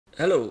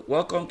Hello,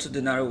 welcome to the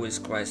Naira A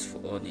Christ for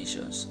all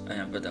nations. I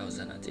am Brother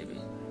Hosanna David.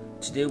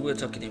 Today we're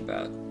talking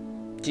about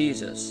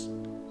Jesus,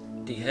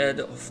 the head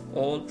of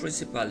all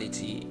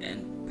principality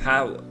and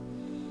power.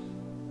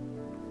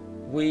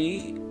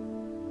 We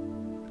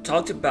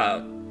talked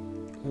about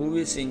who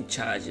is in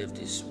charge of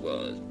this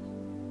world,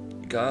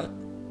 God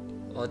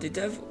or the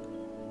devil.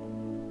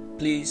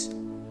 Please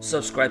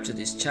subscribe to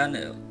this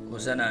channel,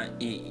 Hosanna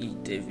A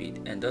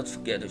David, and don't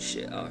forget to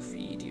share our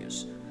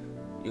videos.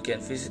 You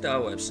can visit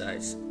our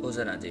website,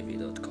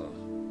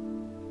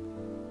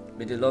 hosannadavid.com.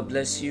 May the Lord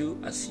bless you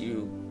as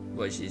you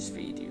watch this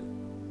video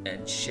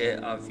and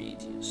share our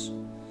videos.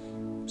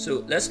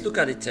 So let's look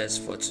at the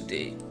text for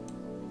today.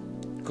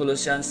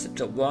 Colossians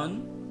chapter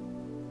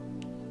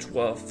 1,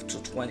 12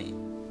 to 20.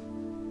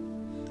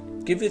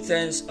 Give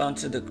thanks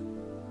unto the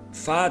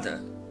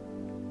Father,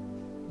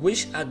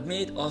 which had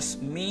made us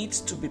meet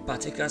to be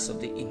partakers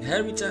of the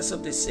inheritance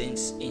of the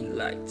saints in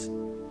light,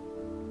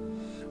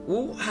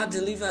 who had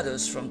delivered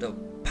us from the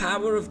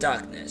power of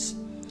darkness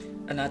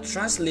and had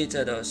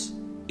translated us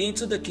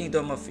into the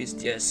kingdom of his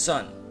dear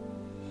Son,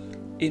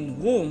 in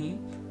whom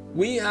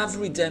we have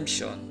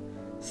redemption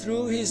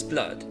through his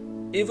blood,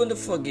 even the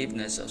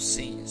forgiveness of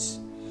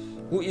sins,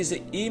 who is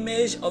the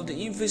image of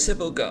the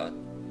invisible God,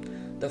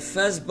 the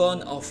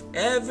firstborn of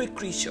every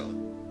creature.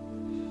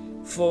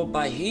 For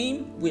by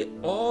him were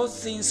all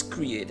things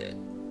created,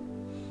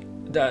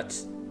 that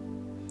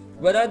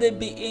whether they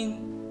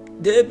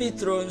be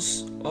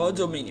thrones or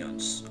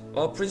dominions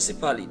or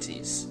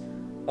principalities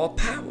or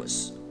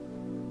powers,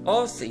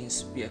 all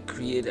things were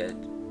created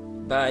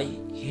by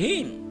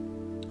him.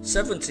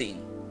 17.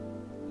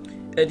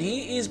 And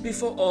he is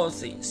before all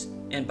things,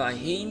 and by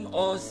him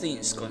all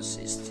things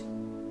consist.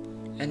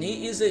 And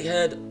he is the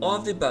head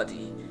of the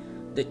body,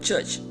 the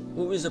church,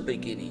 who is in the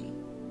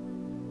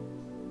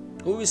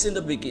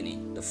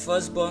beginning, the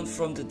firstborn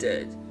from the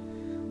dead,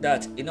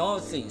 that in all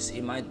things he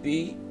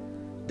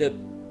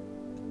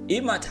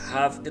might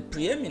have the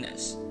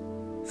preeminence.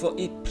 For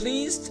it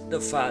pleased the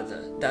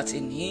Father that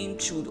in him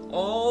should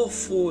all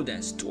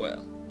fullness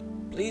dwell.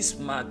 Please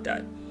mark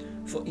that.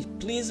 For it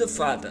pleased the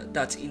Father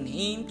that in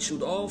him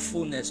should all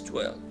fullness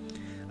dwell,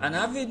 and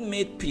having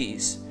made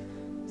peace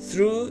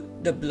through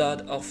the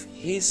blood of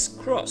his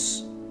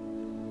cross,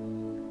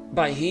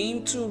 by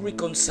him to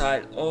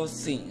reconcile all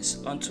things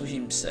unto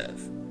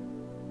himself.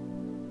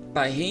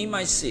 By him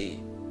I say,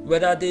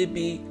 whether they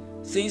be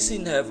things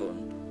in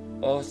heaven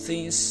or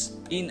things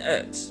in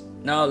earth.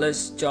 Now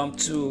let's jump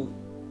to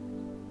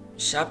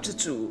chapter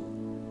 2,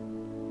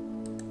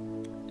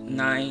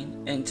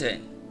 9 and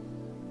 10.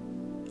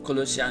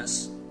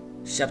 Colossians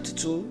chapter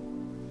 2,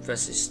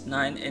 verses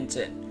 9 and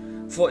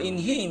 10. For in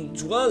him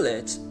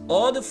dwelleth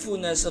all the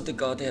fullness of the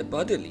Godhead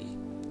bodily,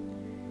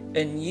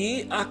 and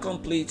ye are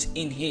complete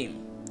in him,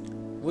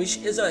 which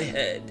is a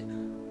head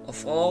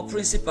of all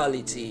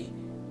principality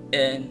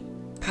and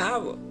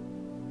power.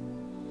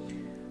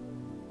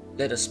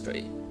 Let us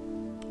pray.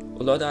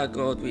 O Lord our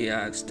God, we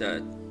ask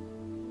that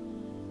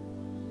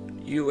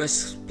you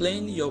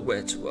explain your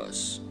word to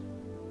us.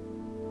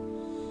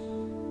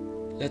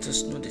 Let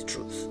us know the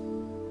truth.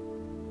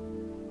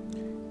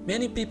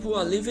 Many people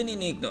are living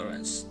in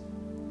ignorance,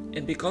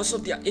 and because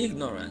of their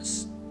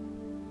ignorance,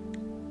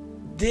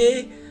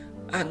 they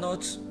are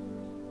not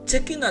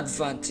taking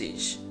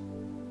advantage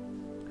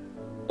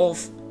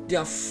of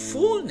their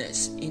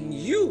fullness in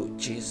you,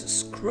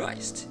 Jesus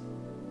Christ.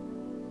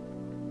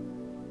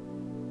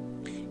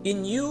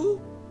 In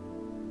you,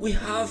 we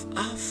have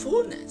our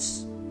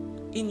fullness.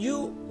 In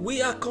you,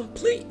 we are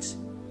complete.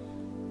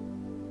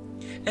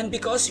 And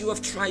because you have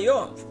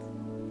triumphed,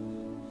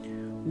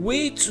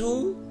 we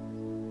too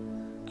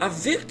are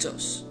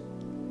victors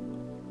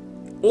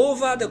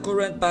over the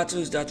current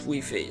battles that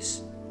we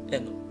face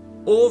and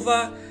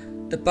over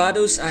the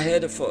battles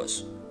ahead of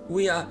us.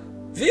 We are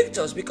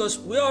victors because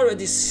we are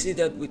already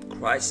seated with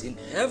Christ in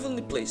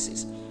heavenly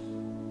places.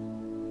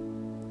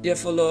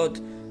 Therefore, Lord,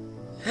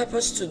 help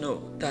us to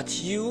know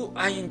that you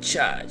are in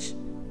charge,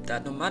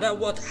 that no matter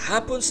what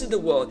happens in the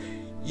world,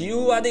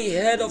 you are the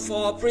head of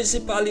all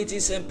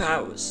principalities and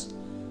powers.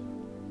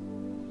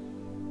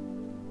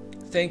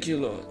 Thank you,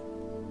 Lord.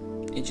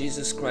 In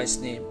Jesus Christ's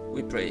name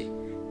we pray.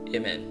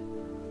 Amen.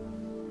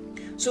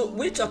 So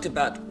we talked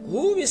about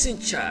who is in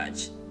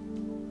charge.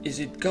 Is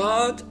it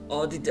God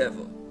or the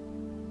devil?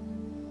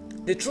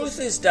 The truth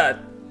is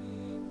that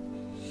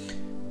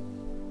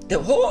the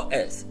whole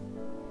earth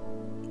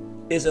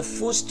is a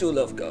footstool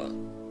of God,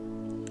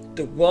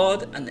 the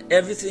world and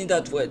everything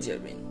that dwells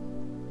therein.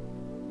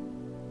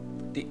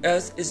 The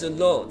earth is the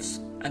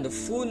Lord's, and the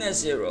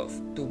fullness thereof,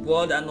 the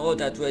world and all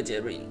that dwell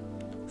therein.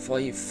 For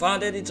he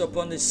founded it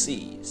upon the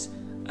seas,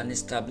 and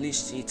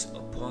established it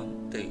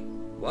upon the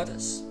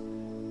waters.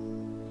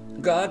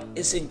 God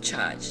is in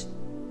charge.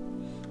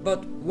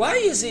 But why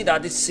is it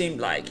that it seems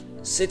like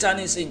Satan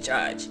is in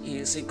charge? He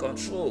is in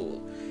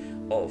control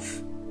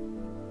of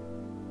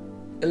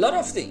a lot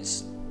of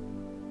things,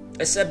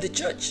 except the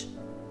church.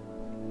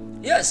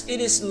 Yes, it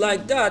is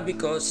like that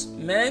because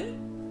men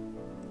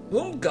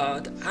whom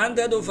God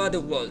handed over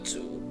the world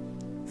to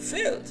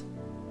failed.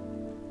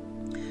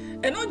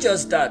 And not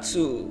just that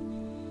too.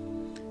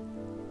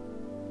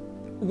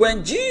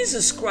 When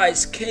Jesus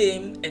Christ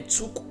came and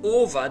took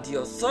over the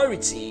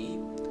authority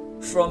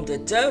from the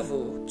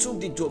devil,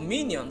 took the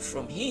dominion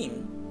from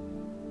him,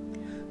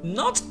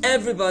 not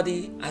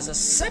everybody has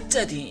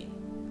accepted him.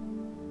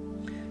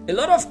 A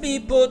lot of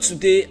people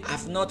today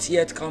have not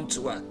yet come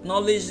to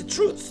acknowledge the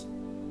truth.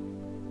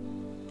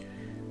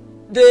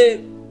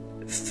 They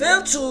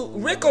fail to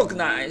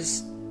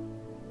recognize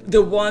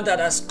the one that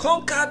has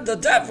conquered the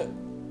devil.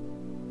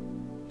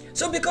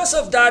 So because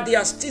of that, they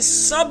are still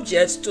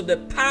subject to the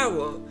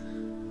power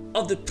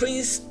of the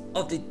prince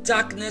of the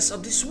darkness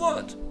of this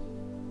world.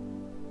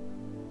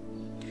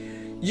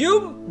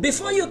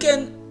 Before you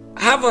can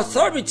have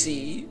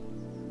authority,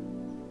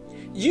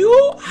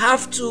 you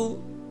have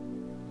to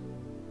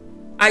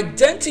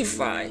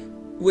identify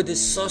with the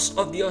source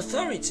of the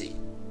authority,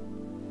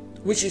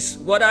 which is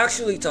what I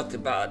actually talked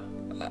about,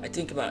 I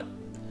think about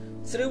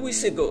 3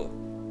 weeks ago.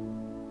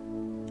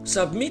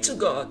 Submit to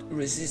God,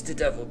 resist the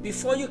devil.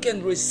 Before you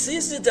can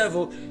resist the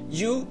devil,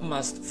 you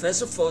must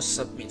first of all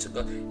submit to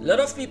God. A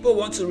lot of people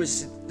want to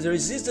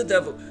resist the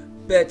devil,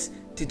 but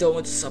they don't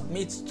want to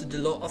submit to the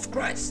law of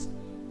Christ.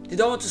 They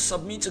don't want to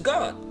submit to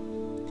God.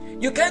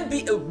 You can't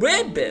be a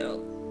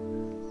rebel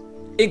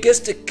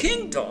against the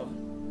kingdom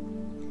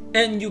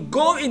and you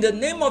go in the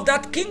name of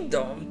that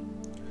kingdom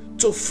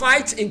to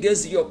fight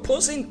against the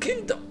opposing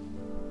kingdom.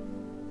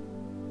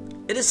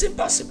 It is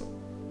impossible.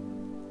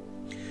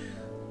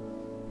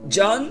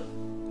 John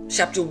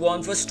chapter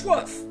 1 verse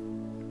 12.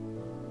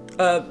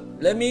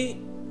 Let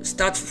me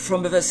start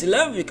from verse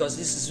 11 because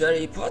this is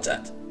very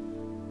important.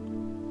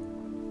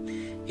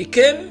 He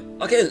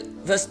came, okay,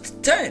 verse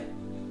 10.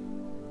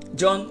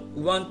 John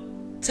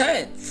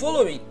 1:10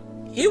 following.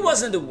 He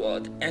was in the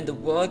world, and the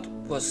world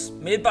was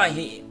made by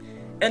him,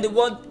 and the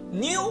world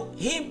knew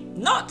him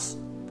not.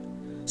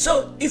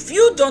 So if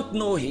you don't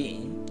know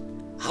him,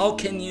 how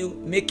can you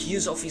make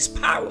use of his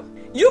power?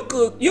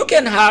 You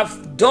can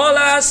have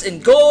dollars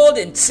and gold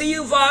and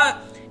silver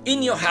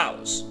in your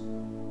house.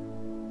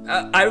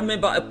 I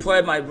remember a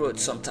poem I wrote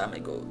some time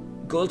ago,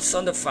 Gold's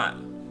on the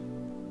Farm.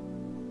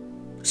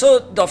 So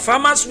the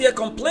farmers were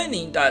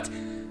complaining that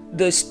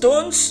the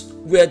stones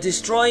were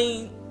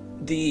destroying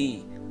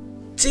the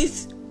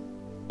teeth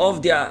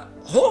of their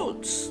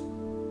holes.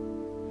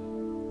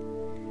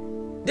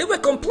 They were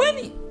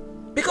complaining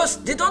because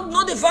they don't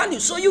know the value.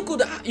 So you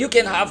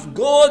can have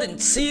gold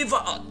and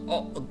silver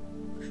or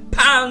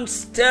pounds,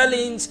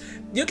 sterlings.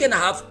 You can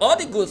have all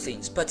the good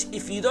things, but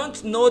if you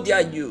don't know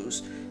their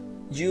use,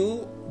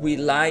 you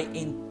will lie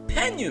in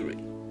penury.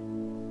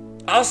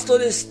 I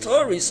told a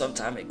story some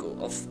time ago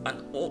of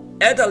an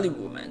elderly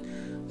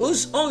woman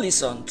whose only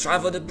son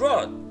traveled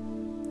abroad,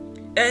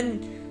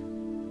 and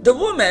the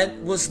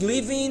woman was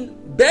living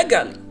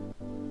beggarly,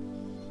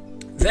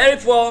 very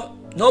poor,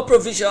 no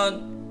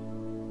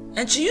provision,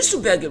 and she used to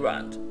beg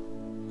around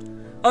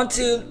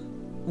until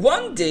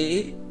one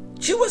day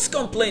she was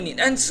complaining,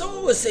 and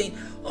someone was saying,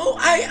 "Oh,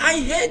 I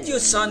heard your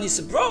son is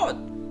abroad,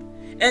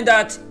 and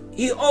that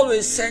he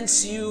always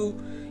sends you,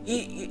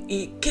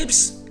 he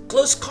keeps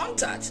close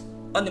contact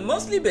on a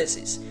monthly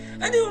basis."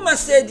 And the woman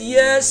said,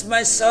 "Yes,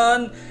 my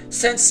son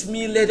sends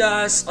me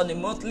letters on a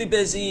monthly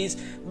basis,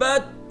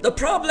 but the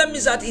problem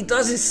is that he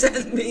doesn't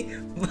send me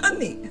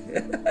money."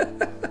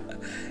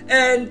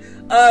 And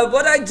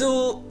what I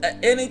do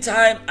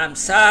anytime I'm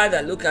sad,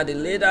 I look at the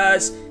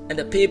letters and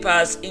the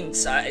papers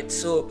inside.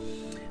 So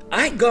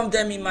I gum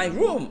them in my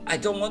room. I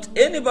don't want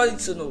anybody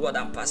to know what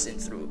I'm passing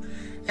through.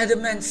 And the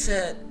man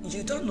said,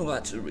 "You don't know how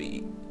to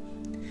read.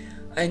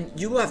 And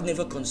you have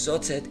never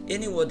consulted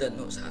anyone that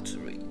knows how to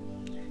read.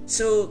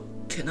 So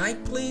can I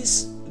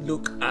please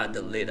look at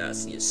the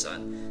letters your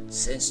son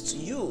sends to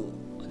you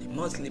on a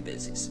monthly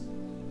basis?"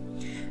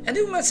 And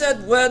the woman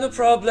said, "Well, no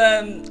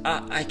problem.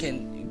 I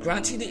can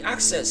grant you the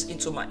access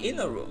into my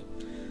inner room."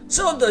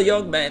 So the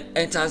young man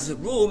enters the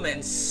room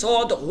and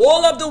saw the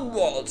whole of the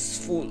walls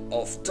full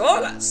of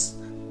dollars.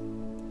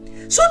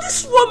 So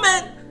this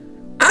woman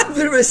had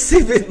been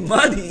receiving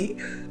money,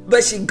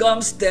 but she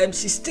gums them,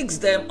 she sticks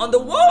them on the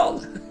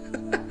wall.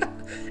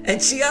 And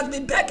she had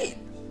been begging.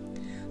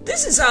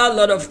 This is how a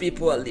lot of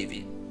people are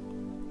living.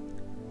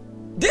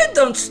 They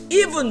don't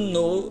even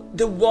know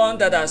the one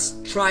that has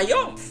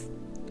triumphed.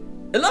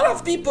 A lot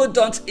of people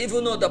don't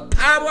even know the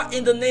power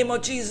in the name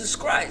of Jesus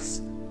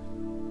Christ.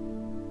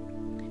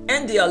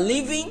 And they are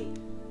living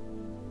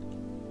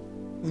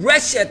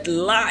wretched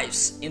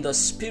lives in the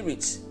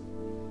spirit.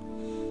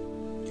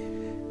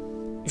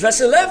 Verse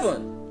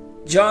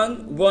 11,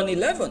 John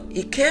 1:11.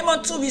 He came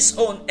unto his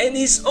own, and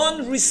his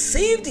own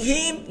received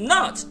him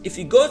not. If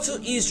you go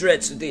to Israel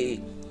today,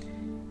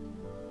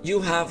 you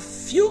have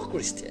few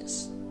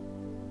Christians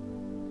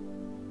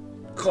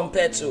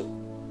compared to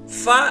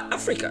far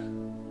Africa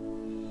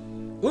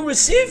who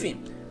receive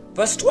him.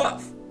 Verse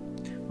 12.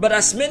 But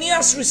as many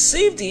as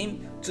received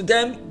him, to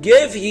them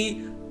gave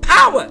he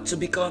power to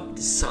become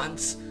the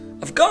sons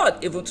of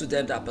God, even to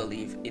them that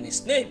believe in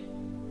his name,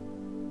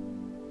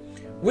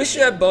 which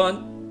were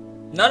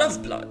born not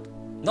of blood,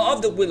 not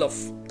of the will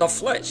of the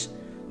flesh,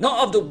 not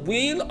of the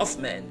will of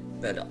man,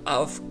 but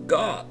of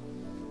God.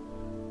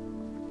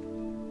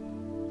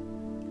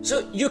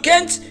 So you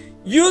can't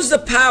use the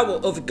power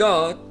of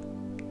God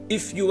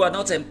if you are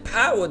not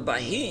empowered by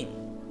Him,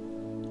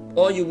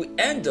 or you will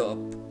end up,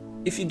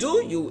 if you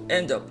do, you will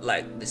end up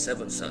like the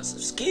 7 sons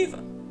of Sceva.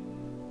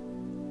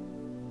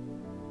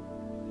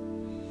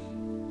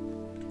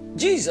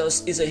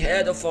 Jesus is the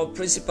head of all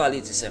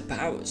principalities and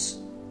powers.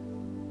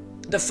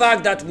 The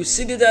fact that we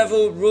see the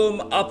devil roam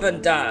up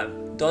and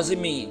down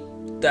doesn't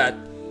mean that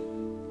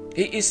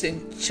he is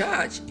in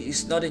charge. He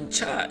is not in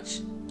charge.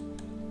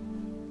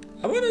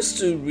 I want us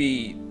to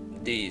read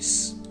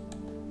this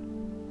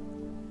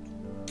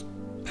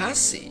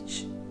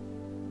passage,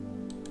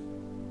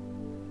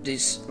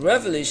 this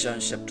Revelation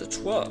chapter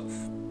 12.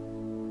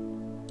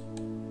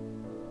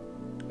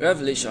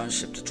 Revelation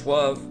chapter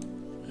 12,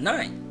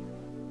 9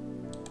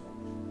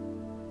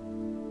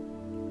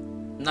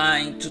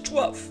 to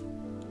 12.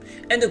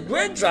 And the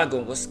great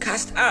dragon was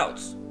cast out,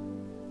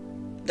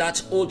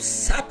 that old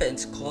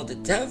serpent called the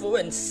devil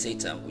and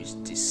Satan, which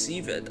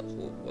deceived the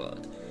whole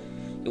world.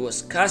 He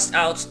was cast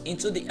out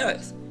into the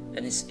earth,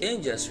 and his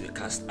angels were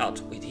cast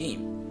out with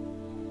him.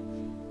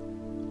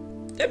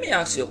 Let me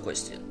ask you a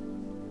question.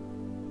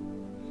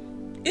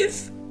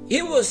 If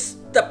he was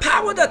the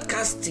power that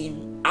cast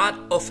him out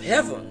of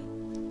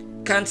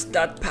heaven, can't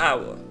that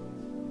power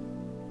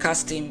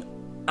cast him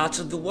out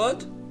of the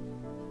world?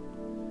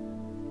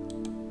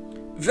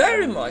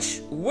 Very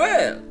much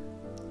well.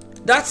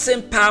 That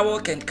same power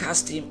can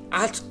cast him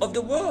out of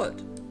the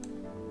world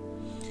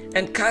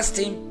and cast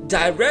him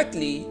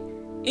directly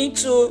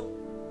into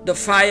the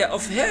fire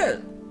of hell.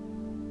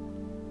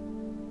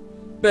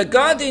 But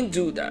God didn't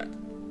do that.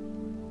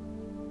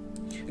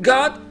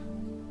 God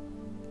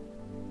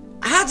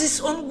had His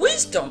own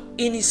wisdom.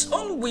 In His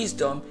own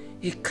wisdom,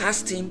 He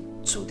cast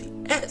him to the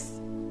earth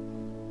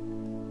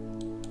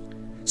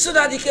so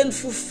that He can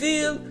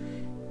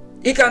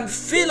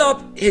fill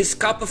up His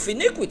cup of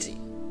iniquity.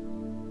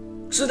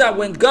 So that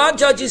when God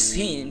judges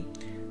him,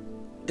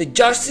 the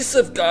justice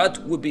of God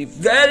will be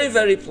very,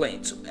 very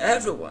plain to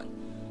everyone.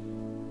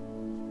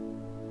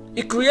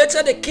 He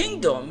created a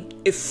kingdom,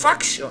 a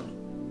faction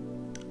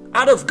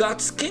out of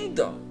God's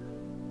kingdom,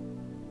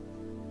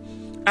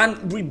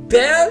 and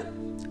rebelled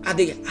at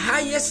the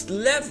highest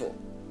level.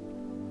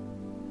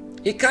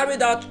 He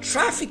carried out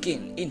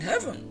trafficking in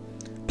heaven,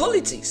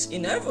 politics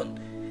in heaven,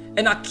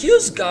 and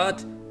accused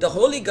God, the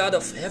holy God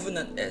of heaven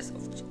and earth,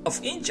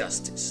 of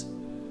injustice.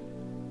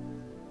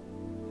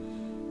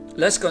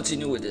 Let's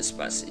continue with this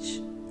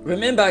passage.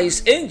 Remember,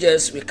 his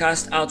angels were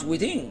cast out with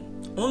him.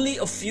 Only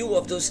a few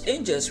of those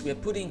angels were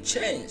put in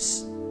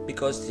chains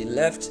because they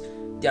left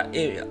their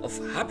area of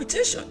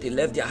habitation. They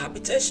left their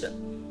habitation.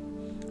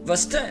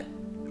 Verse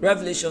 10,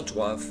 Revelation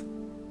 12,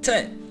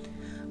 10.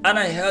 And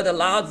I heard a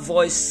loud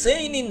voice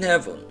saying in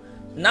heaven,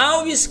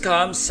 now is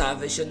come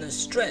salvation and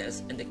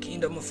strength and the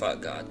kingdom of our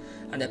God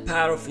and the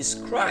power of his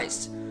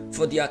Christ.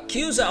 For the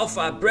accuser of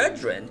our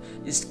brethren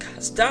is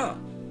cast down,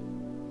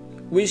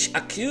 which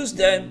accused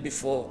them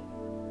before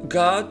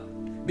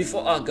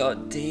our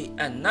God day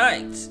and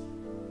night.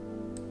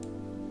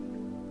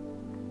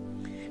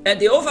 And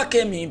they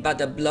overcame him by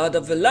the blood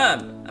of the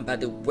Lamb and by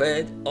the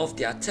word of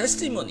their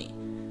testimony,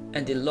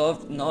 and they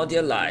loved not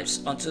their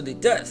lives unto the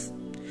death.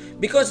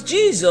 Because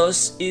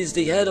Jesus is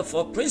the head of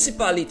all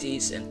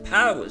principalities and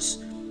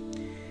powers,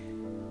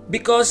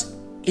 because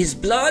his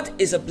blood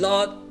is the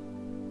blood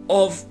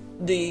of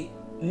the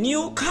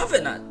new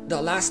covenant,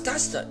 the last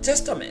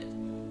testament.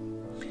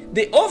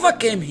 They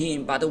overcame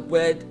him by the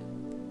word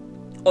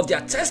of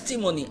their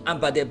testimony and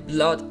by the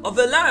blood of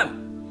the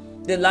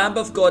Lamb, the Lamb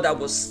of God that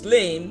was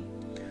slain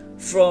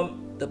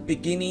from the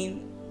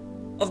beginning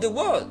of the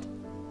world.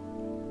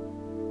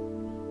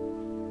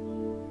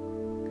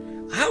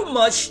 How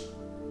much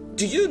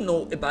do you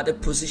know about the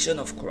position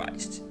of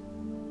Christ?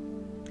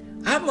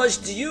 How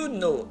much do you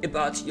know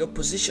about your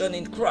position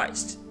in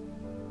Christ?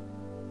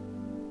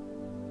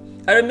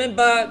 I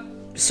remember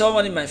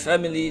someone in my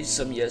family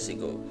some years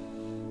ago.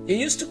 He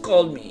used to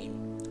call me.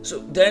 So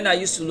then I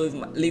used to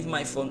leave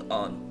my phone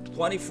on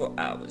 24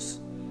 hours.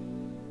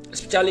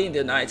 Especially in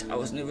the night, I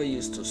was never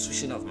used to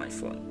switching off my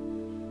phone.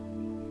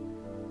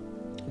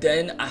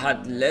 Then I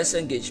had less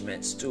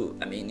engagements too,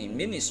 in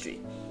ministry.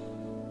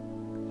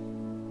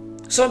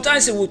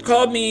 Sometimes he would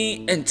call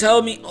me and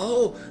tell me,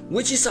 oh,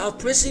 witches are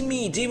oppressing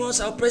me, demons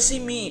are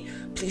oppressing me,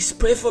 please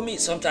pray for me.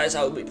 Sometimes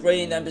I would be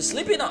praying and be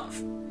sleeping off.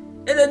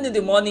 And then in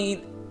the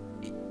morning,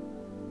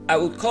 I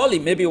would call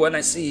him, maybe when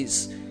I see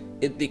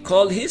the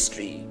call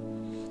history,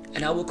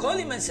 and I would call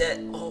him and say,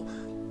 oh,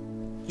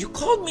 you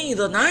called me in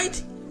the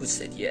night? He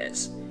said,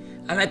 yes.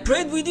 And I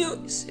prayed with you?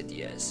 He said,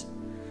 yes.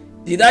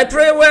 Did I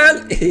pray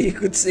well? He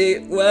could say,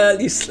 well,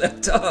 you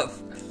slept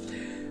off.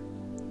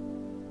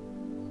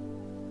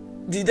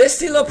 Did they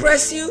still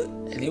oppress you?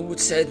 And he would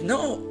say,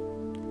 no.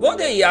 One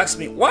day he asked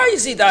me, why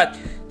is it that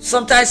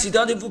sometimes you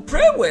don't even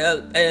pray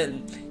well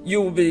and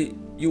you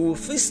will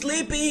feel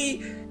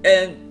sleepy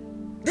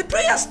and the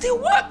prayers still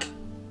work?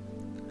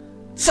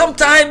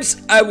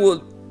 Sometimes I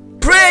would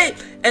pray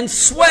and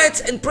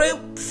sweat and pray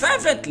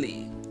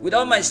fervently with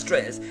all my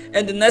strength,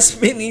 and the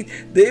next minute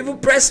they even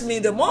press me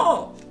the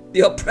more.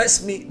 They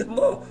oppress me the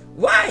more.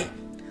 Why?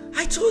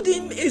 I told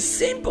him it's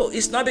simple.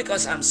 It's not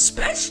because I'm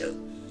special.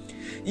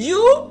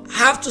 You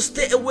have to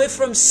stay away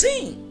from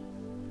sin.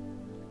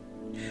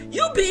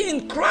 You be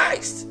in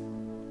Christ.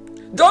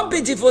 Don't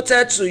be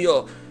devoted to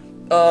your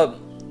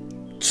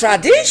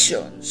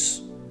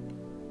traditions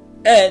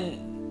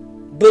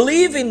and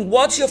believe in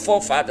what your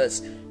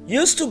forefathers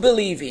used to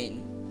believe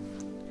in,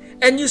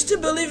 and you still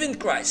believe in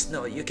Christ.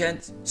 No, you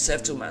can't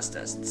serve two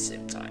masters at the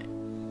same time.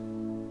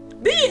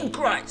 Be in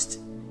Christ.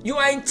 You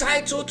are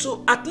entitled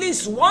to at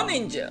least one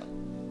angel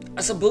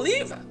as a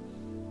believer.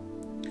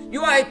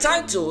 You are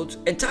entitled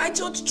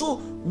to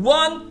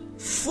one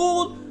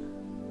full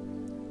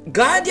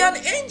guardian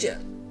angel,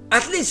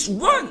 at least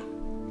one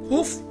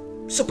who's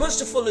supposed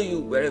to follow you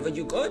wherever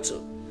you go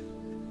to.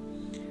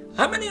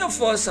 How many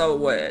of us are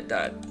aware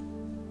that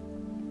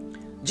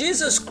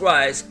Jesus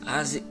Christ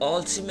has the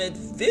ultimate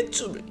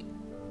victory,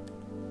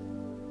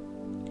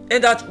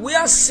 and that we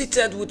are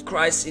seated with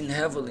Christ in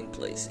heavenly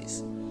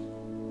places?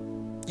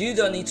 You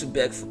don't need to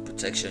beg for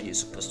protection. You're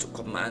supposed to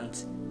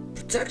command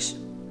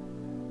protection.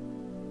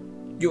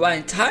 You are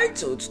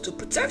entitled to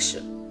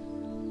protection.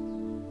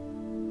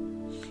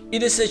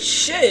 It is a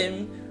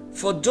shame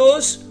for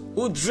those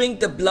who drink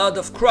the blood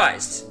of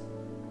Christ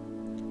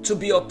to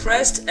be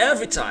oppressed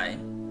every time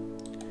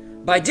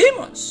by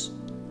demons.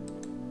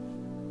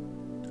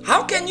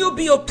 How can you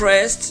be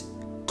oppressed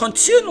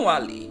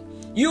continually?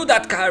 You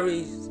that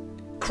carry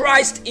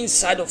Christ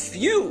inside of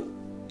you.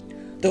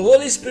 The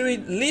Holy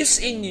Spirit lives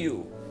in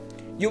you.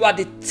 You are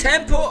the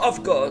temple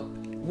of God,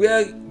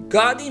 where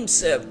God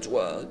himself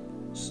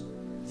dwells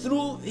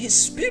through his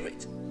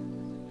Spirit.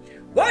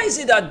 Why is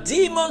it that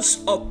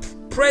demons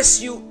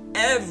oppress you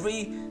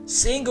every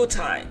single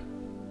time,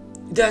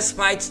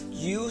 despite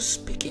you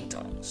speaking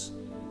tongues?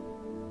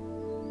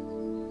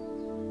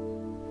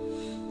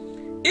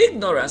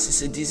 Ignorance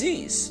is a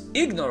disease.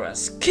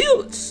 Ignorance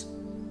kills.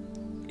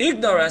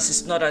 Ignorance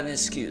is not an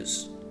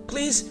excuse.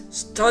 Please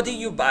study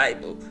your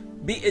Bible.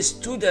 Be a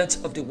student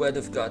of the Word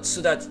of God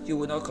so that you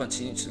will not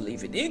continue to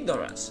live in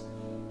ignorance.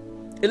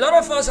 A lot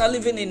of us are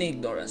living in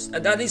ignorance,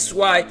 and that is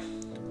why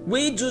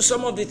we do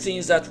some of the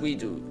things that we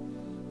do.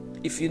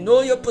 If you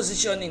know your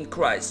position in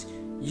Christ,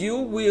 you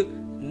will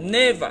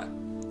never,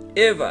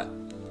 ever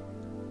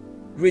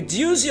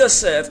reduce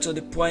yourself to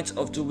the point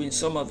of doing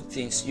some of the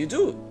things you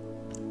do.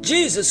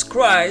 Jesus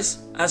Christ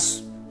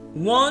has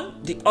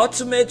won the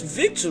ultimate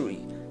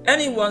victory,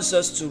 and he wants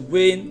us to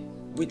reign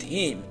with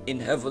him in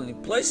heavenly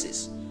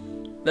places.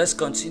 Let's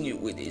continue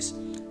with this.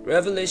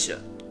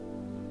 Revelation.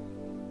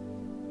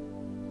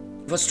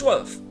 Verse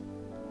 12.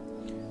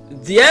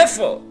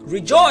 Therefore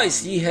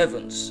rejoice, ye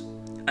heavens,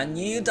 and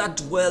ye that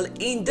dwell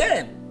in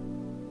them.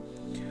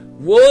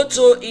 Woe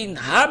to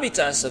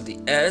inhabitants of the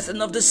earth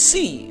and of the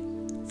sea,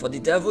 for the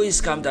devil is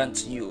come down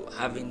to you,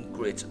 having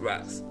great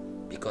wrath,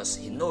 because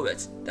he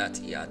knoweth that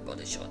he had but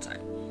a short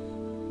time.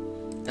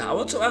 Now I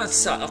want to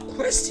answer a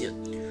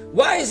question.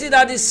 Why is it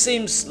that it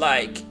seems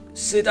like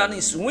Satan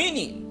is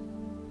winning?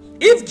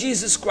 If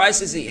Jesus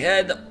Christ is the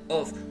head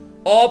of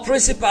all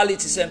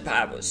principalities and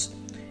powers,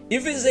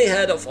 if he's the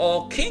head of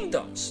all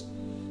kingdoms,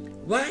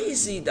 why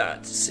is it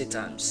that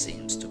Satan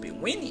seems to be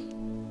winning?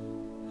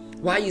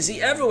 Why is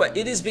he everywhere?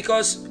 It is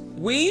because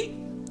we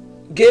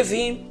gave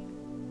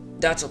him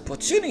that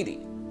opportunity.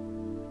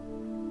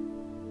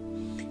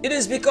 It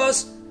is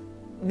because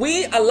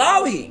we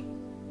allow him.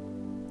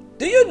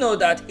 Do you know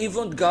that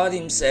even God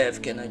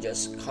himself cannot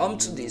just come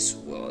to this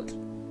world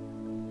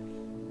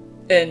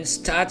and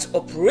start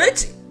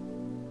operating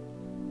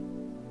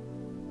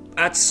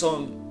at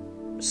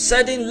some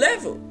certain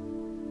level?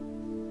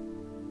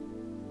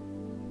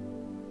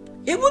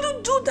 He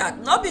wouldn't do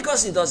that, not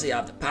because he doesn't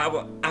have the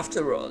power.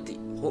 After all, the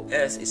whole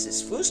earth is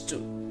his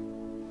footstool.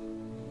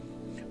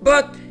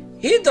 But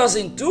he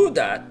doesn't do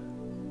that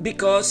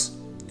because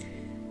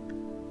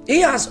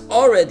he has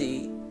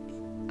already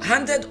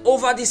handed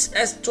over this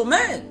earth to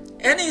man,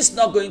 and he's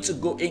not going to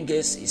go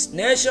against his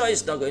nature.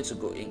 He's not going to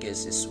go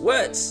against his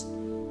words.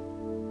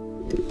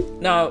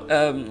 Now,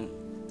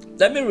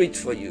 let me read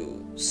for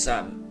you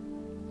Psalm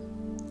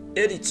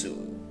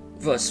 82,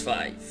 verse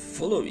 5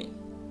 following.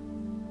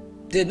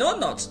 They know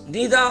not,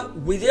 neither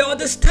will they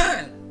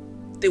understand.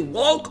 They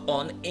walk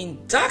on in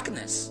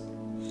darkness.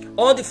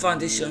 All the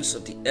foundations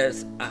of the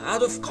earth are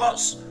out of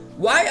course.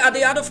 Why are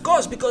they out of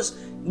course? Because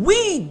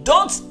we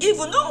don't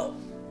even know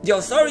the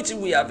authority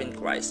we have in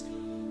Christ.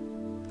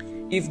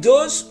 If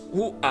those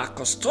who are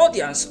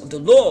custodians of the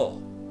law,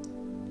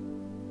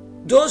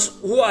 those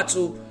who are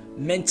to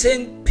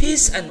maintain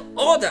peace and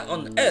order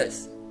on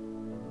earth,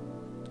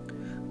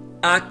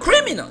 are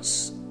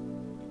criminals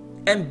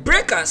and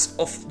breakers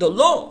of the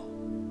law,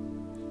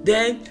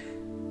 then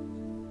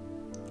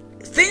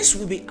things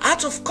will be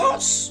out of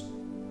course.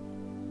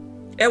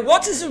 And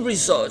what is the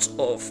result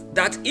of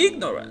that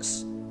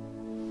ignorance?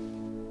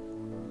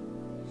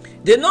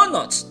 They know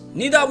not,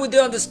 neither will they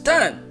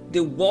understand. They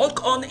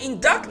walk on in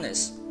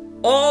darkness.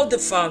 all the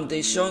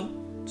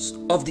foundations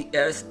of the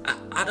earth are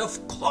out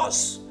of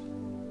course.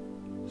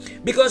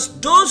 Because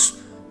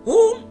those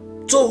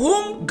to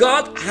whom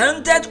God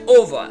handed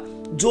over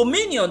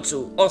dominion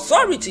to,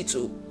 authority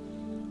to,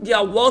 they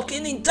are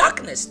walking in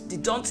darkness. They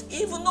don't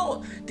even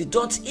know. They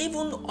don't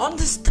even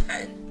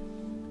understand.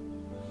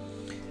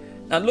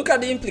 Now look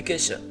at the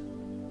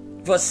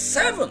implication. Verse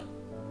 7.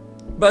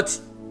 But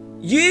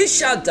ye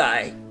shall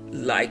die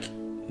like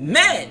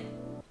men.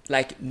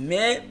 Like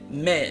mere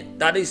men.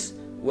 That is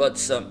what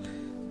some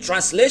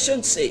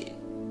translations say.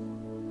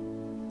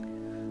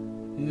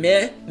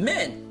 Mere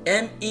men.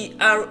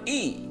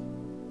 M-E-R-E.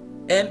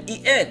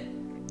 M-E-N.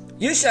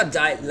 You shall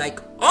die like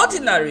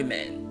ordinary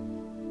men.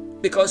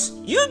 Because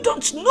you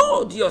don't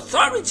know the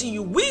authority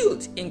you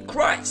wield in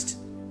Christ.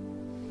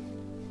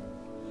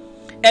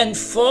 And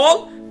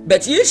fall,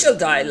 but you shall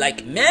die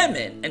like mere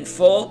men and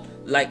fall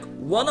like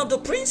one of the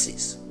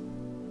princes.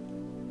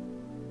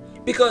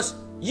 Because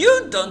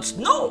you don't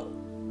know.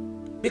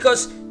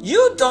 Because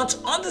you don't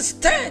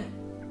understand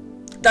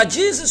that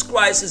Jesus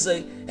Christ is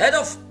the head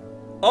of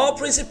all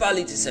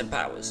principalities and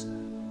powers.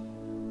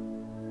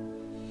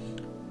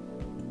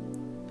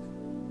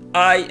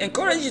 I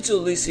encourage you to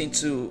listen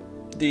to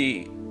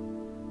the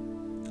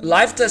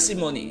life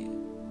testimony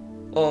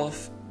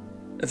of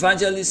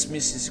evangelist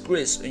Mrs.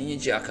 Grace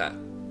Onyejaka.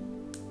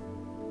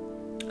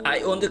 I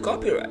own the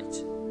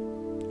copyright.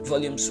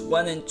 Volumes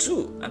 1 and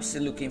 2. I'm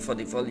still looking for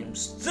the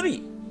volumes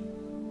 3.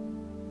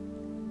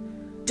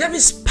 There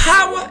is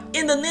power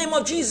in the name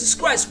of Jesus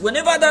Christ.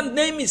 Whenever that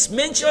name is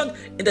mentioned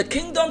in the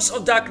kingdoms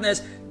of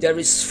darkness, there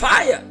is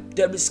fire,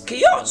 there is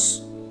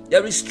chaos,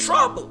 there is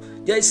trouble,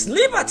 there is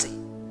liberty.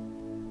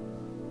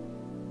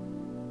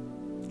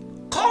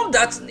 Call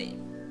that name.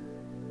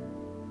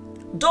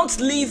 Don't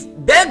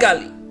live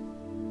beggarly.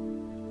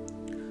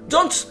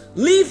 Don't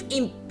live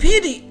in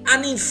pity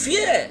and in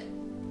fear.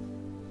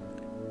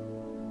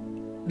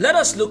 Let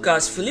us look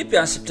at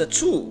Philippians chapter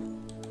 2.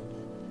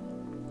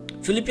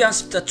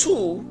 Philippians chapter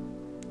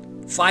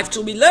 2, 5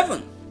 to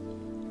 11.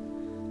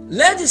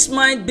 Let this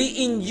mind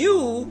be in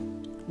you,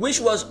 which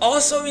was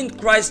also in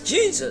Christ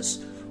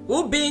Jesus,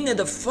 who being in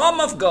the form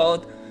of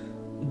God,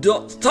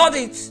 thought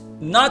it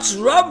not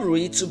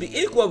robbery to be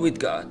equal with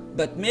God,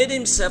 but made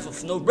himself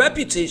of no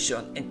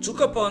reputation, and took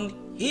upon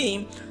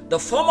him the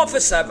form of a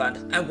servant,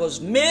 and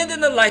was made in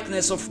the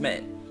likeness of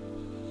men.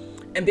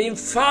 And being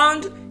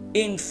found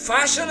in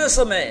fashion as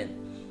a man,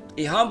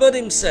 he humbled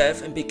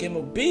himself and became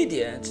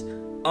obedient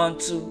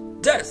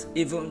unto death,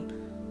 even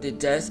the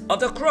death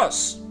of the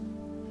cross.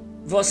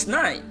 Verse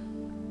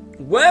 9.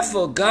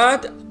 Wherefore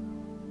God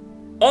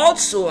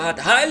also had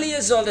highly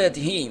exalted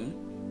him,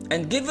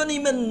 and given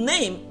him a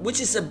name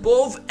which is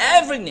above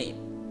every name,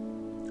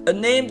 a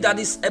name that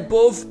is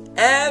above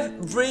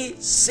every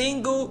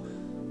single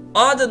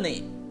other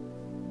name,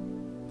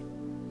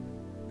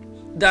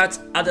 that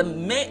at the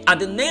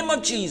name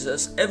of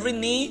Jesus every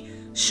knee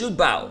should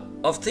bow,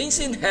 of things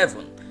in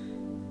heaven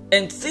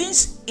and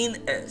things in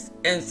earth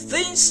and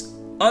things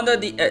under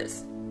the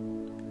earth,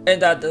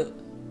 and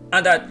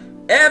that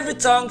every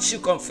tongue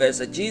should confess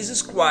that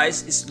Jesus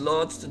Christ is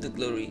Lord, to the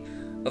glory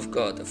of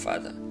God the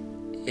Father.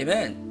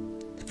 Amen.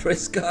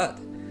 Praise God.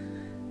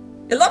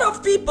 A lot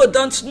of people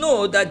don't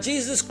know that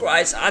Jesus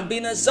Christ had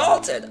been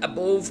exalted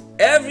above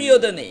every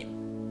other name.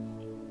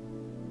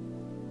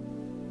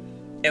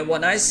 And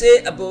when I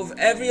say above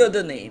every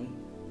other name,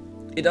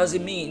 it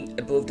doesn't mean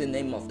above the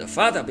name of the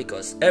Father,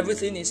 because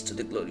everything is to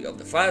the glory of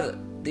the Father.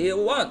 They are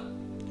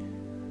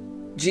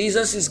one.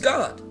 Jesus is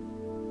God.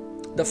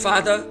 The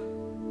Father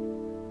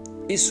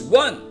is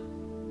one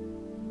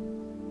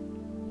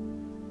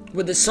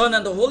with the Son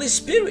and the Holy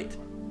Spirit.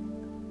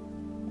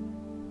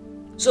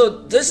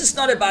 So this is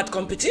not about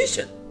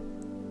competition,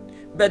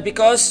 but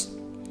because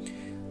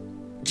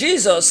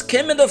Jesus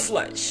came in the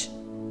flesh,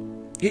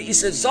 he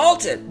is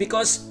exalted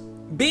because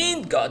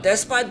being God,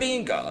 despite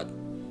being God.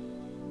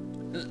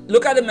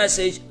 Look at the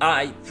message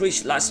I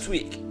preached last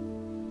week.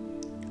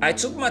 I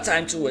took my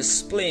time to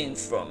explain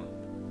from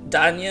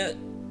Daniel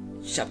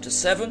chapter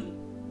 7,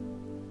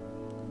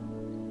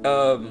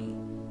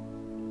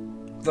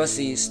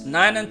 verses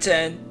 9 and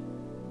 10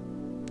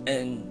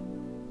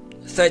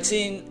 and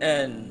 13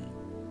 and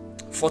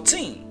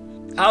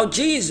 14. How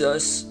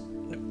Jesus,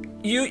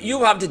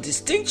 you have the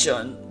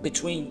distinction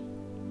between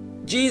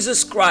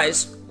Jesus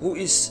Christ, who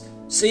is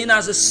seen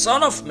as the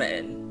Son of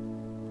Man,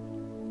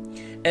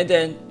 and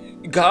then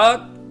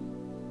God,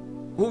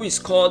 who is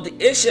called the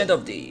Ancient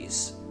of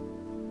Days.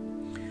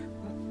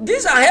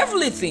 These are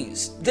heavenly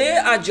things. They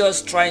are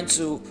just trying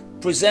to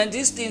present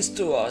these things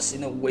to us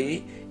in a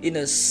way, in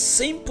a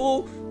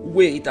simple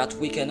way that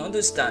we can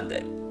understand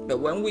them. But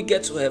when we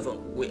get to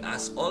heaven, we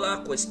ask all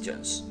our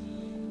questions.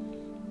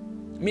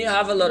 Me, I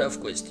have a lot of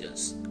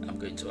questions I'm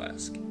going to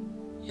ask.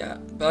 Yeah,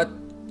 but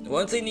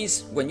one thing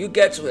is, when you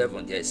get to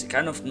heaven, there is a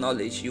kind of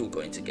knowledge you're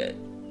going to get.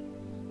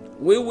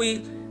 We will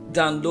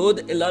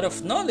download a lot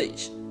of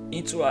knowledge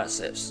into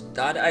ourselves.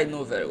 That I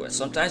know very well.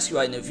 Sometimes you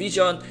are in a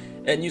vision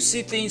and you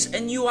see things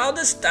and you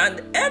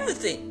understand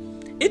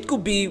everything. It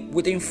could be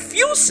within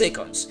few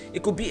seconds.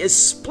 It could be a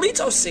split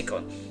of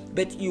second.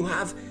 But you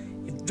have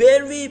a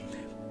very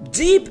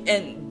deep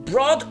and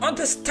broad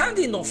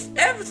understanding of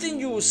everything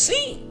you will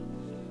see.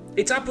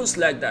 It happens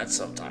like that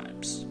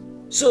sometimes.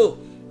 So,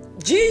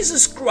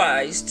 Jesus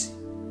Christ,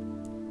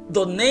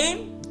 the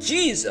name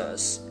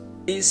Jesus,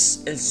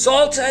 is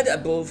exalted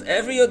above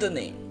every other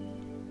name.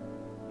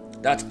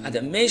 That at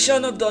the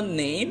mention of the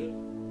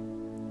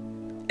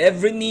name,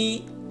 every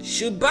knee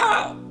should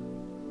bow.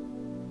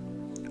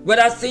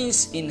 Whether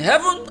things in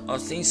heaven or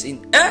things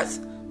in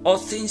earth or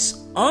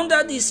things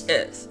under this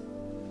earth.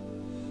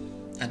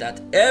 And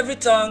that every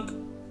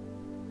tongue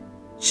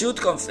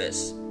should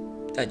confess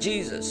that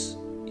Jesus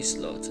is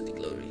Lord to the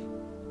glory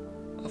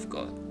of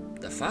God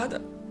the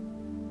Father.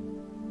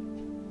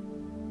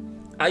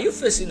 Are you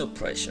facing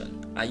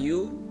oppression? Are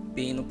you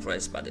being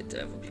oppressed by the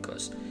devil?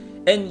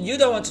 And you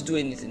don't want to do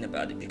anything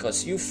about it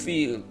because you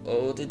feel,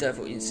 oh, the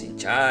devil is in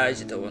charge,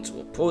 you don't want to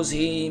oppose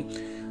him,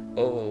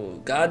 oh,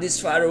 God is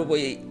far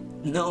away.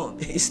 No,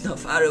 he's not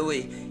far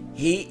away.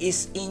 He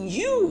is in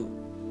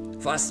you.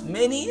 For as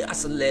many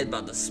as are led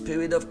by the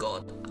Spirit of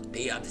God,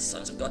 they are the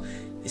sons of God.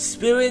 The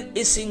Spirit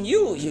is in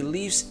you. He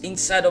lives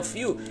inside of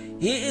you.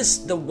 He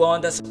is the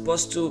one that's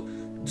supposed to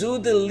do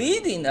the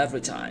leading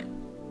every time.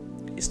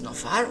 He's not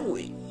far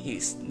away.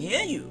 He's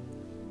near you.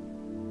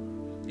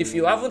 If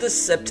you haven't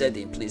accepted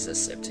him, please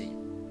accept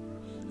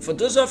him. For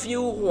those of you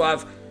who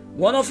have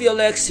one of your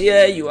legs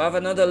here, you have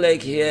another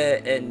leg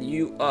here, and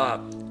you are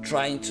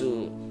trying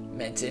to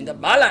maintain the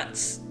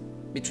balance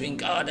between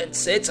God and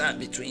Satan,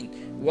 between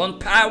one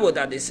power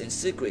that is in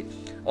secret,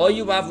 or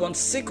you have one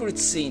secret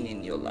sin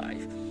in your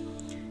life,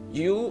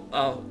 you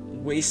are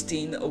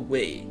wasting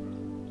away.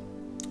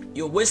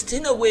 You're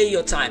wasting away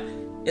your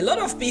time. A lot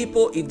of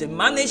people, if they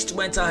manage to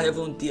enter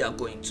heaven, they are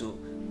going to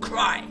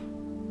cry.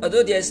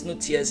 Although there is no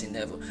tears in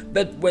heaven.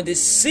 But when they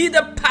see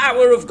the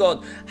power of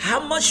God, how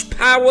much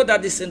power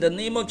that is in the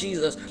name of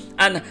Jesus,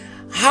 and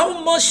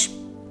how much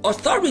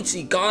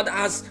authority God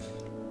has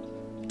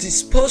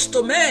disposed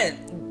to man,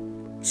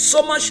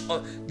 so much,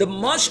 the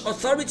much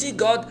authority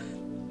God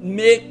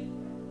made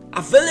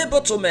available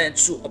to men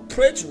to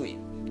operate with,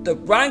 the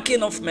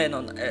ranking of men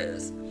on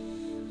earth,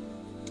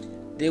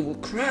 they will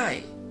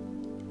cry.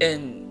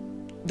 And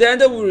then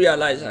they will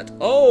realize that,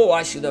 oh,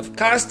 I should have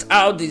cast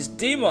out this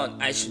demon.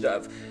 I should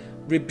have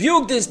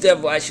rebuked this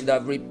devil. I should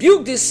have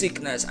rebuked this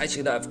sickness. I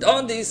should have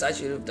done this. I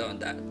should have done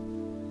that.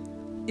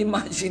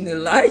 Imagine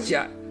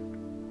Elijah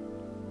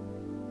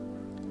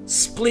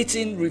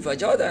splitting River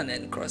Jordan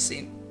and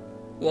crossing,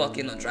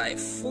 walking on dry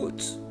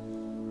foot.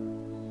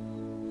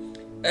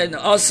 And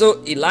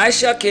also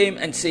Elisha came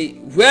and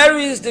said, where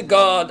is the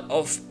God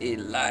of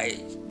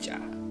Elijah?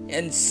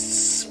 And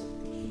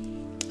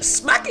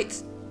smack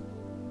it.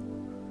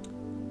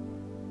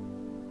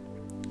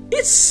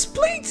 It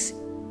split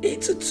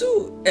into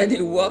two and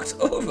it walked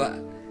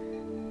over.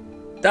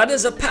 That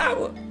is a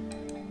power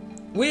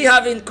we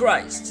have in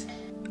Christ.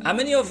 How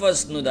many of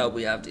us know that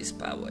we have this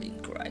power in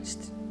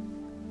Christ?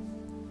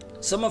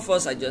 Some of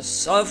us are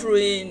just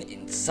suffering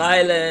in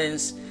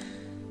silence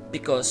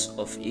because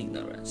of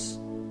ignorance.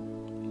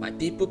 My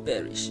people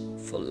perish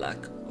for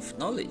lack of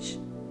knowledge.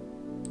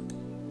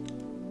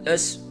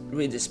 Let's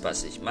read this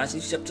passage.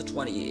 Matthew chapter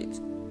 28,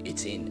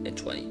 18 and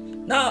 20.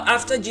 Now,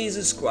 after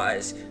Jesus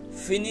Christ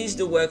finished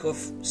the work of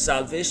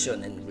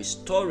salvation and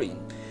restoring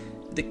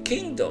the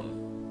kingdom,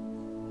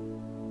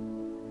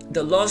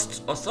 the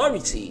lost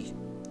authority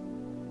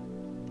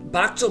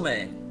back to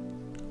men,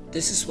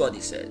 this is what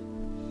he said.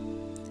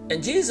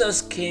 And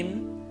Jesus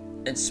came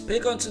and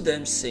spake unto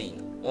them,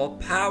 saying, all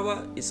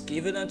power is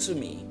given unto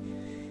me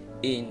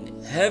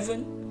in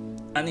heaven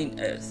and in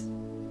earth.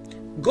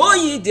 Go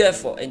ye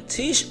therefore and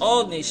teach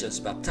all nations,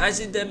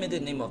 baptizing them in the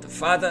name of the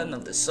Father and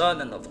of the Son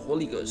and of the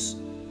Holy Ghost,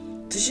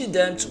 teaching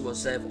them to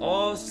observe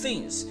all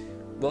things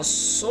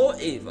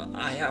whatsoever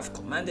I have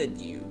commanded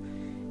you.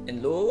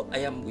 And lo, I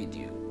am with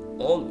you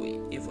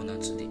always, even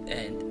unto the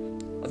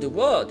end of the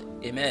world.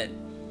 Amen.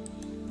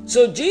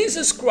 So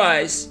Jesus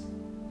Christ,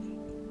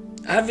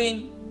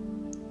 having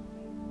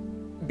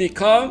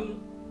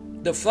become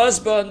the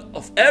firstborn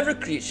of every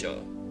creature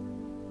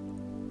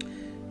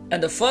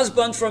and the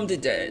firstborn from the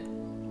dead,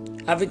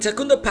 having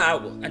taken the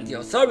power and the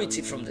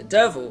authority from the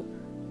devil,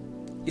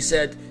 he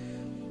said,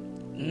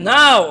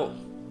 now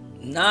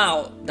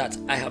that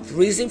I have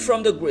risen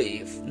from the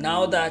grave,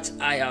 now that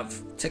I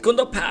have taken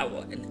the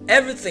power and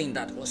everything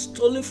that was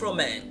stolen from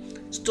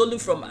man, stolen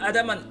from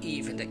Adam and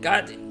Eve in the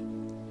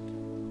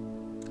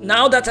garden,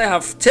 now that I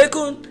have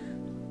taken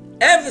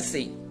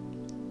everything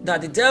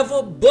that the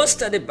devil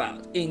boasted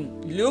about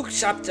in Luke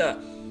chapter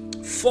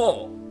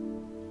 4,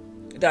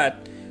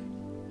 that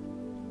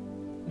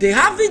they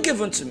have been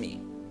given to me,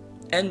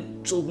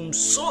 and to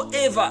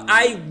whomsoever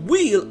I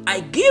will,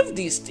 I give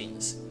these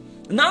things.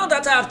 Now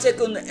that I have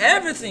taken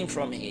everything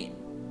from him,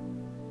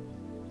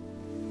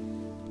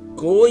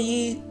 go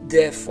ye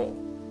therefore.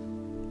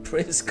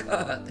 Praise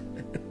God.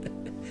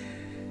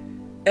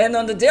 And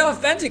on the day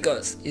of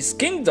Pentecost, his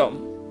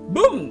kingdom,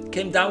 boom,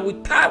 came down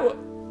with power.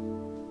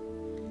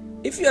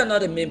 If you are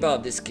not a member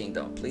of this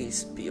kingdom,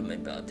 please be a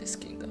member of this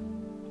kingdom.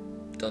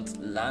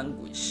 Don't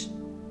languish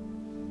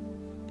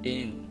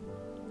in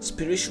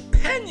spiritual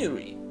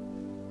penury,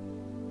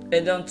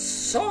 and don't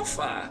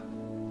suffer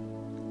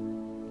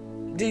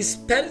these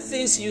petty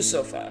things you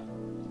suffer.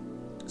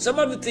 Some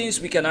of the things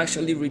we can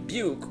actually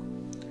rebuke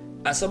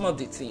are some of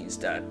the things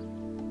that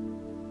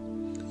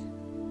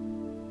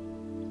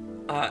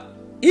our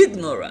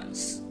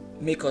ignorance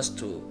makes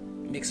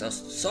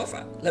us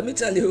suffer. Let me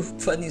tell you a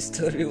funny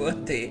story.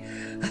 One day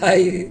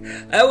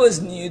I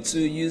was new to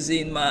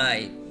using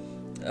my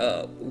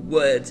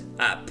Word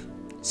app,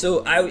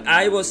 so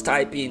I was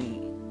typing.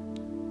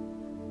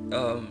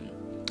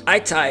 I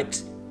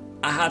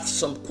had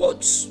some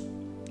quotes,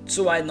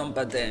 so I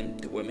numbered them.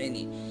 There were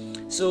many,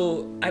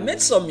 so I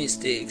made some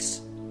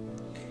mistakes,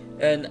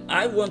 and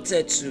I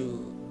wanted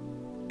to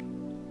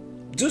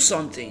do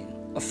something.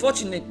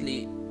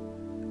 Unfortunately,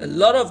 a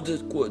lot of the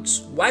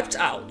quotes wiped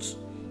out.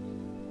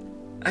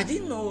 I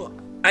didn't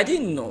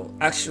know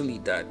actually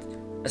that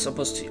I'm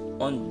supposed to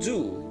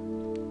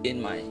undo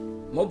in my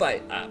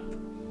mobile app.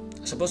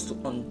 I'm supposed to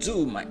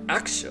undo my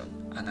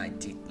action, and I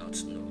did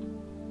not know.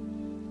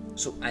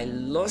 So I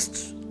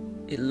lost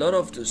a lot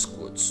of those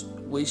quotes,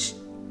 which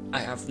I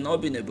have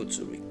not been able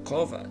to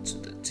recover to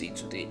the day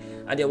today.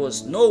 And there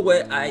was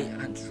nowhere I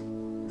had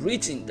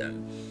written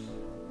them.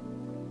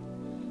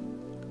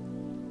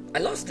 I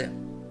lost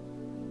them.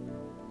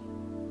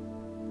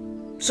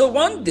 So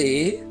one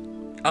day,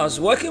 I was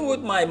working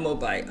with my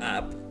mobile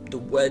app, the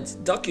Word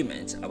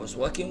document. I was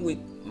working with,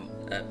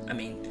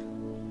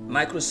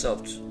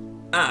 Microsoft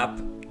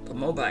app, the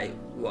mobile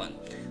one.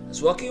 I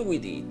was working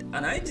with it,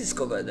 and I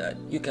discovered that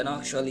you can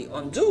actually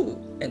undo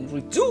and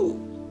redo.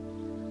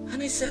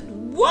 And I said,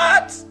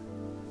 what?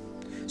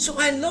 So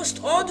I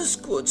lost all those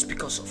quotes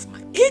because of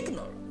my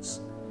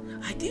ignorance.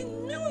 I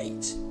didn't know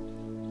it.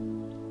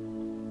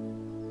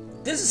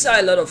 This is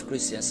how a lot of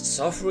Christians are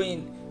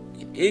suffering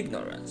in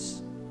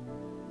ignorance,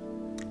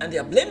 and they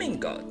are blaming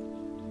God.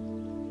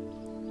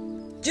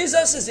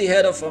 Jesus is the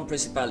head of all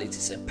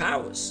principalities and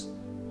powers.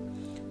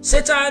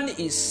 Satan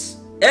is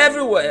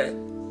everywhere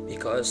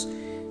because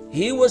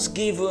he was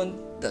given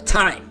the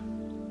time,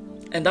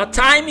 and that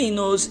time he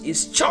knows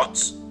is short,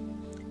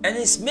 and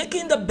is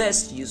making the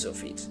best use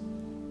of it.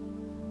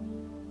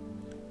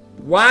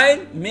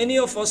 While many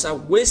of us are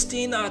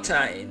wasting our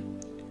time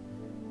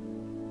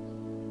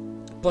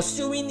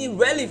pursuing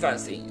irrelevant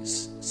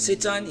things,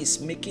 Satan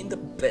is making the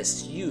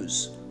best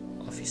use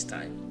of his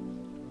time.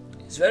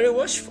 He's very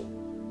watchful.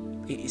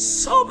 He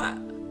is sober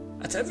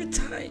at every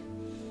time.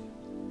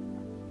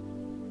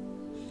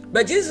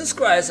 But Jesus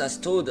Christ has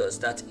told us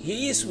that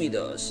he is with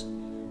us.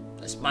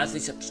 That's Matthew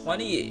chapter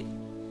 28,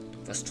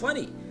 verse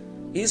 20.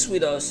 He is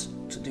with us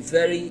to the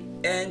very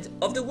end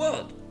of the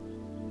world.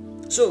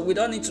 So we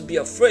don't need to be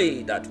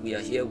afraid that we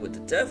are here with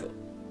the devil.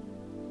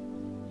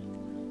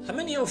 How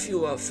many of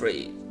you are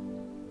afraid?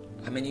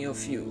 How many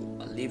of you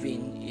are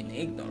living in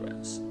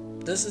ignorance?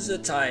 This is the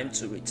time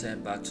to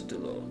return back to the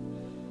Lord.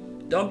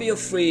 Don't be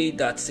afraid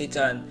that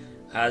Satan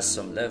has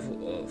some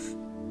level of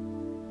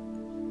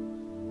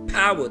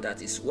power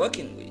that is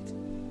working with.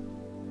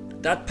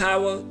 That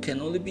power can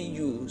only be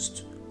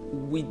used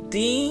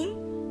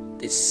within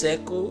the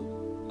circle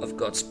of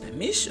God's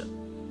permission.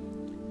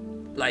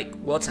 Like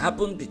what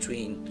happened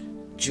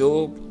between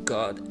Job,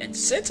 God, and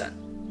Satan.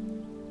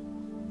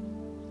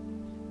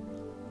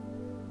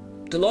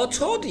 The Lord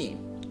told him,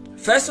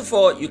 first of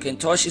all, you can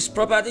touch his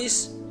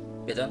properties,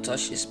 but don't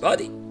touch his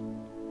body.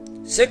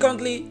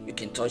 Secondly, you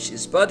can touch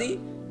his body,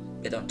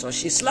 but don't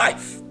touch his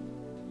life.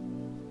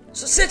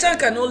 So Satan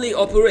can only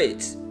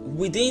operate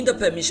within the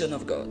permission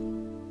of God.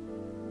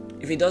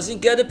 If he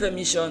doesn't get the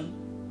permission,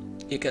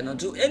 he cannot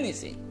do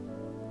anything.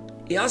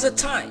 He has a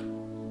time.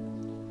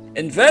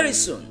 And very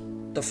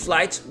soon, the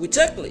flight will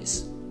take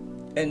place.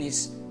 And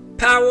his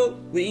power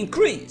will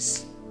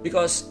increase.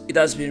 Because it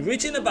has been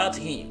written about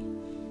him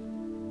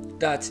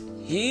that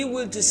he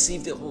will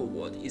deceive the whole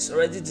world. He's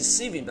already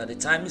deceiving, but the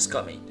time is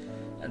coming.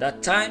 And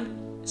that time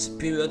is a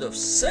period of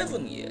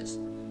 7 years.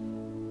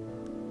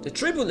 The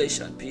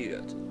tribulation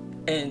period.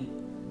 And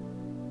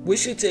we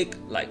should take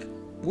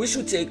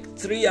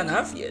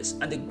 3.5 years.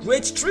 And the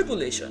great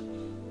tribulation,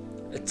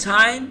 a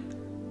time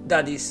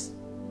that is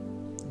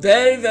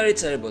very, very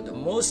terrible, the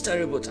most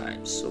terrible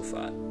time so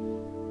far.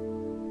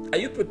 Are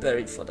you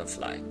preparing for the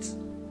flight?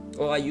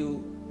 Or are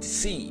you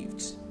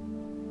deceived?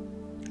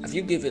 Have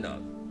you given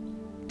up?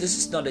 This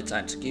is not the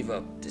time to give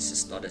up. This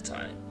is not the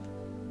time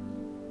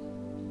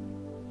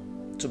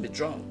to be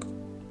drunk,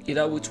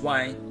 either with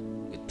wine,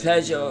 with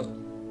pleasure,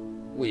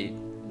 with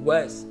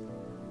wealth,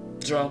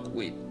 drunk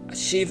with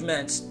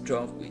achievements,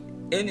 drunk with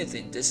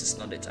anything. This is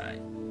not the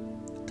time.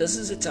 This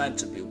is the time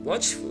to be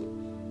watchful.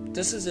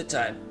 This is the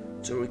time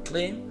to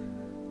reclaim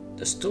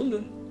the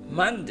stolen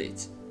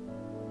mandate.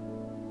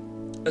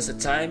 It's a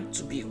time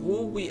to be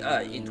who we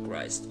are in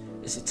Christ.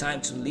 It's a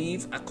time to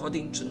live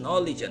according to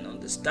knowledge and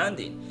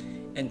understanding,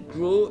 and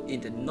grow in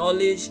the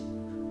knowledge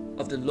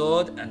of the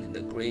Lord and in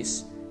the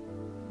grace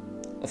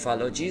of our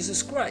Lord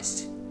Jesus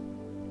Christ.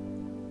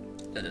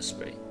 Let us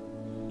pray.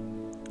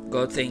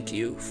 God, thank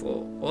you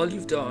for all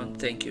you've done.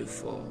 Thank you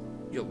for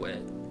your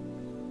word.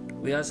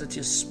 We ask that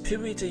your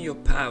spirit and your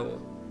power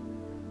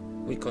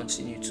will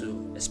continue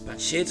to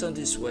expatiate on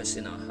these words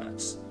in our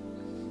hearts.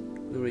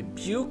 We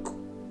rebuke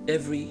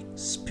every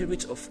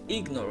spirit of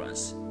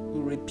ignorance.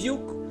 We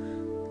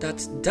rebuke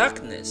that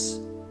darkness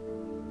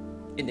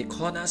in the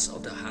corners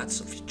of the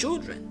hearts of your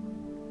children.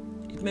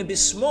 It may be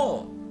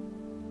small,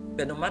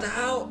 but no matter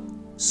how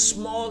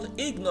small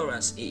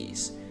ignorance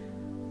is,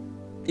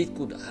 it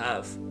could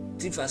have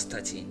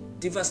devastating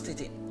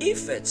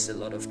effects a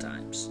lot of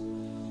times.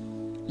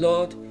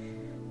 Lord,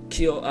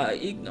 cure our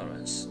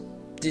ignorance.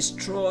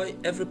 Destroy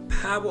every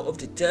power of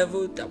the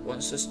devil that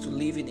wants us to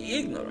live in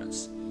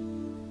ignorance.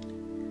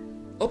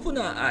 Open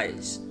our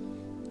eyes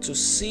to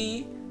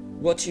see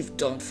what you've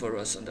done for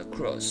us on the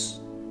cross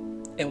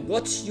and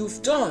what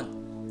you've done.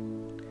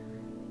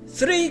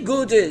 3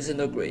 good days in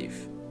the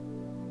grave.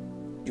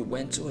 You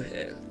went to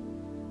hell.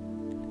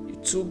 You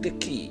took the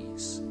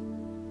keys.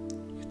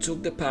 You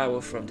took the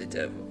power from the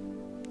devil.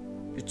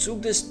 You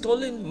took the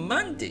stolen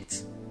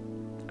mandate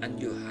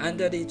and you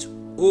handed it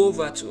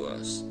over to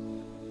us.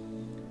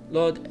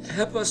 Lord,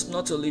 help us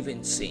not to live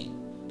in sin.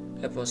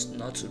 Help us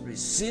not to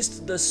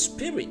resist the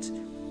Spirit.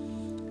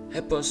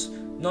 Help us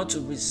not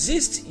to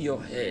resist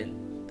your hand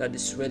that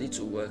is ready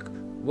to work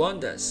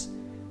wonders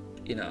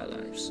in our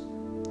lives.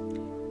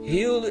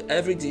 Heal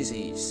every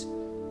disease.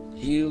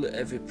 Heal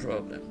every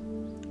problem.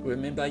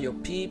 Remember your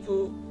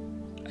people.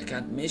 I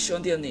can't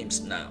mention their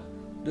names now.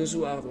 Those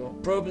who have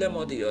one problem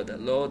or the other,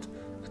 Lord,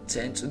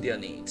 attend to their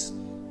needs.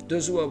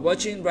 Those who are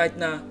watching right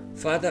now,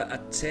 Father,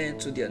 attend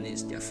to their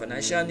needs, their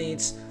financial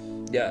needs,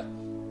 their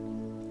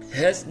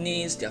health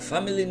needs, their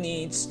family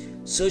needs,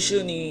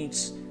 social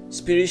needs,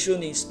 spiritual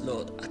needs.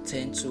 Lord,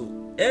 attend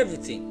to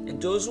everything.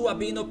 And those who are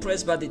being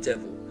oppressed by the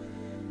devil,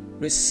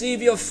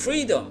 receive your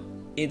freedom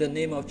in the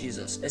name of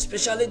Jesus,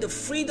 especially the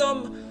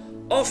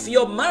freedom of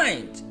your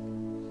mind.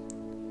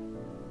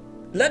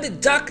 Let the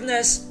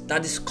darkness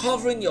that is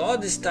covering your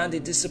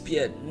understanding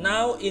disappear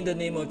now in the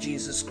name of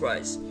Jesus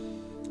Christ.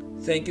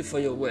 Thank you for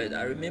your word.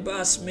 I remember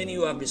as many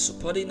who have been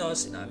supporting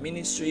us in our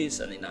ministries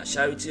and in our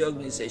charity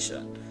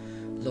organization.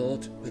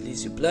 Lord,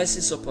 release your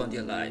blessings upon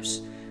their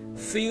lives.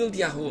 Fill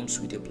their homes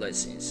with your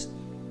blessings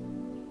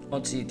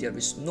until there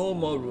is no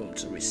more room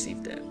to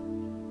receive them.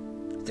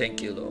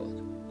 Thank you, Lord.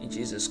 In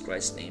Jesus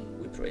Christ's name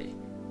we pray.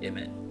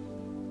 Amen.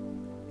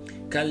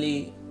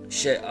 Kindly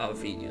share our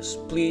videos.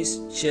 Please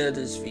share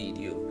this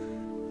video.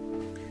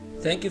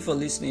 Thank you for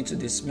listening to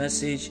this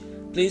message.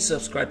 Please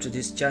subscribe to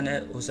this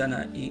channel,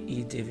 Hosanna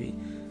David.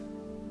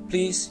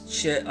 Please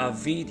share our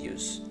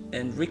videos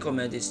and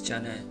recommend this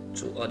channel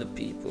to other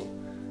people.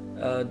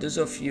 Those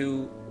of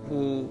you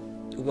who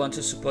want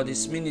to support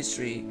this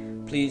ministry,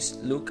 please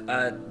look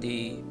at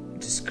the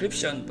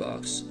description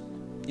box.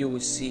 You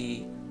will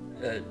see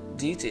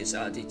details,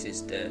 our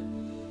details there.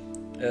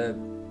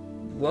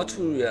 What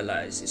we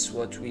realize is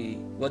what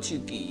you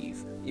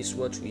give is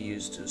what we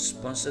use to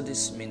sponsor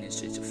this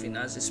ministry, to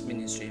finance this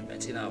ministry,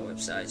 maintain our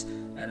website,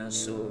 and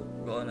also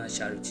run a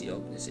charity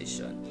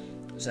organization,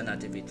 Hosanna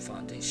David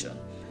Foundation.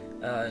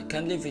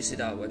 Kindly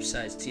visit our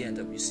website,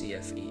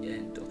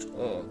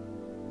 TNWCFAN.org.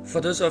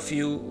 For those of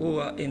you who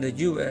are in the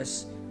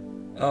US,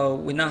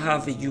 we now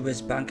have a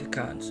US bank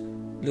account.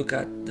 Look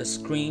at the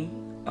screen.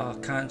 Our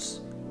account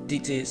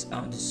details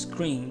on the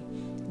screen.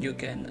 You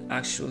can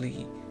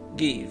actually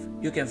give.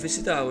 You can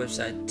visit our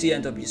website,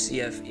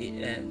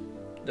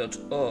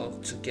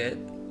 TNWCFAN.org, to get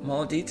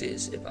more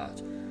details about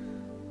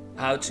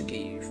how to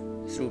give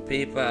through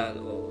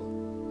PayPal or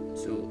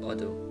through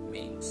other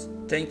means.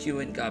 Thank you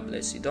and God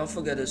bless you. Don't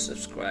forget to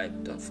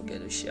subscribe. Don't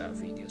forget to share our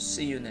videos.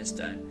 See you next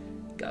time.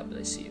 God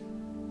bless you.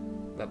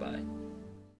 Bye-bye.